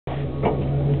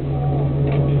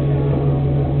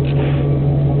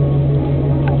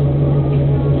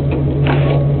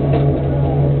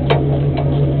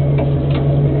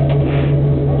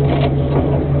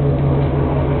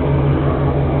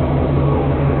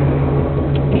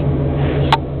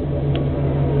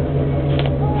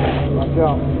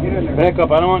in there. Back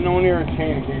up, I don't want no near a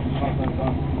chain in case something's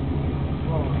on.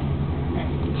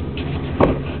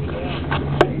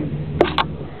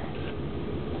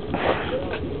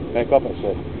 Back up, I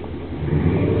said.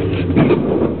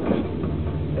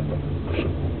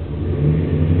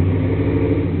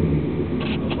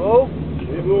 Move.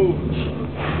 They move.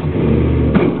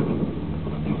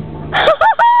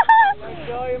 Let's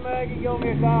tell you, Maggie, give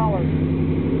me $1.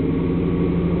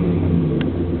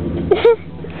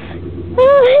 Oh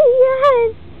my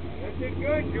God. That did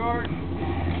good, George.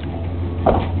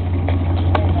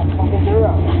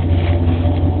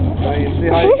 Now you see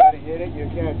how you gotta hit it? You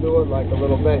can't do it like a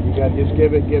little bit. You gotta just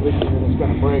give it, and then it's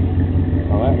gonna break.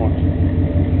 Oh, that one.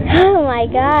 Oh my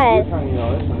God.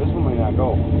 This one may not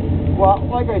go. Well,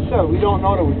 like I said, we don't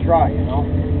know till we try, you know?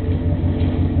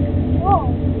 Whoa.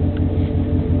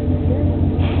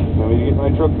 Want me to get my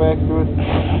truck back to it?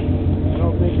 I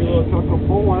don't think your little truck will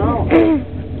pull one out. You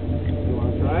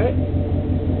wanna try it?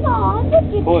 No, look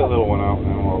at Pull that little one out and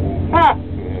then we'll... Ha!